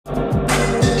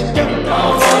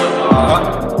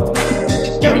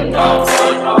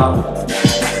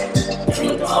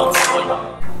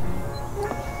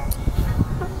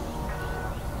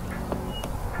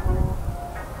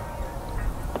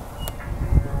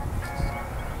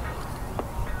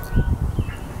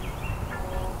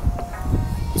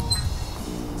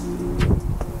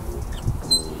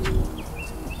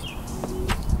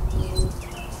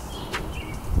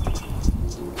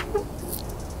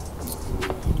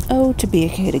Oh, to be a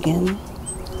kid again.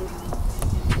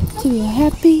 To be a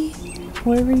happy,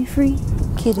 worry-free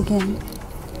kid again.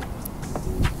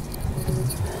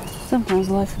 Sometimes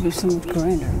life would be so much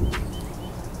grander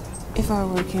if I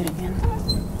were a kid again.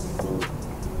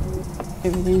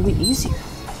 Everything would be easier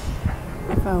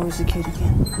if I was a kid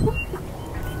again.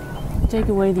 Take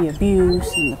away the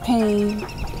abuse and the pain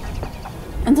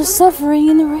and the suffering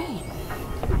and the rain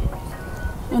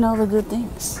and all the good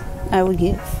things I would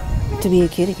give to be a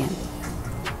kid again.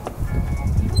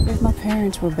 If my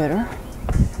parents were better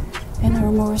and they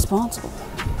were more responsible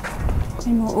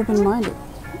and more open-minded,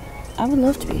 I would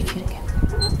love to be a kid again.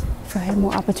 If I had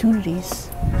more opportunities,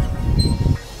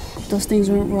 if those things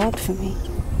weren't robbed from me,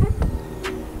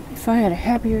 if I had a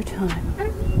happier time,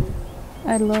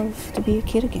 I'd love to be a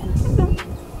kid again.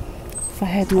 If I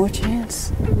had more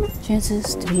chances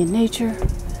to be in nature,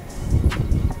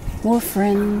 more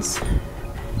friends,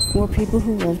 more people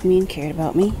who loved me and cared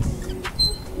about me,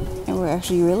 and were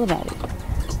actually real about it,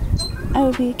 I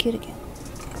would be a kid again.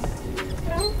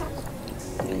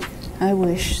 I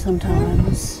wish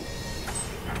sometimes,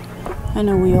 I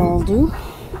know we all do,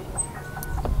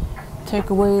 take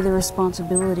away the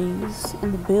responsibilities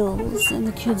and the bills and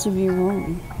the kids of your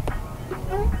own.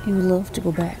 You would love to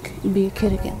go back and be a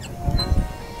kid again.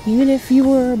 Even if you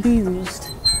were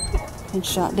abused and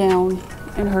shot down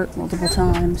and hurt multiple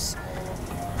times,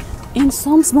 in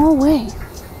some small way,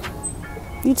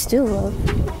 you'd still love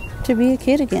to be a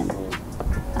kid again.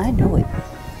 I know it.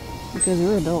 Because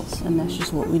we're adults and that's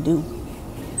just what we do.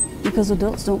 Because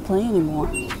adults don't play anymore.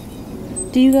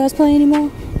 Do you guys play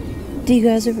anymore? Do you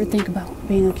guys ever think about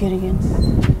being a kid again?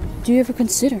 Do you ever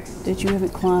consider that you haven't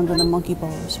climbed on the monkey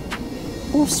bars?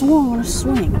 Or swung on a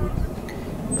swing?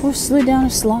 Or slid down a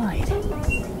slide?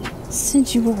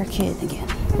 Since you were a kid again?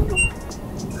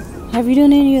 Have you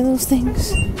done any of those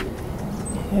things?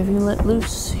 Have you let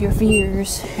loose your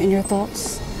fears and your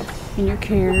thoughts and your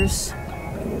cares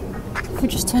for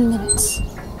just 10 minutes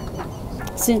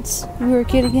since you were a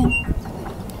kid again?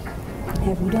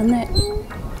 Have you done that?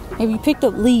 Have you picked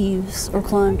up leaves or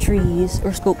climbed trees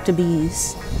or spoke to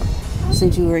bees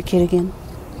since you were a kid again?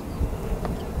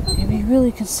 Have you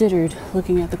really considered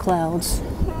looking at the clouds,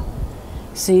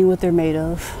 seeing what they're made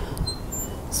of,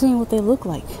 seeing what they look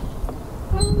like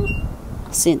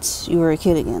since you were a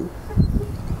kid again?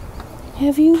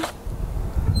 Have you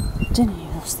done any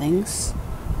of those things?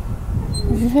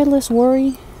 Have you had less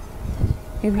worry?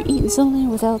 Have you eaten something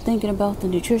without thinking about the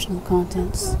nutritional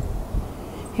contents?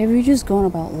 Have you just gone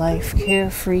about life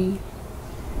carefree,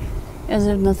 as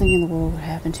if nothing in the world would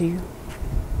happen to you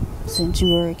since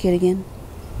you were a kid again?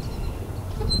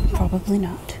 Probably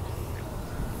not.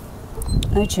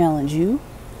 I challenge you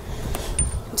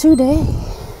today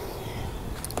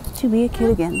to be a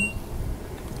kid again.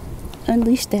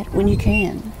 Unleash that when you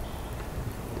can.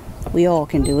 We all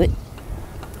can do it.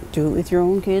 Do it with your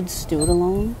own kids, do it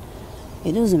alone.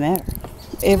 It doesn't matter.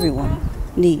 Everyone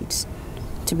needs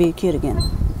to be a kid again.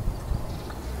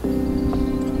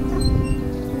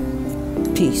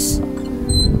 Peace.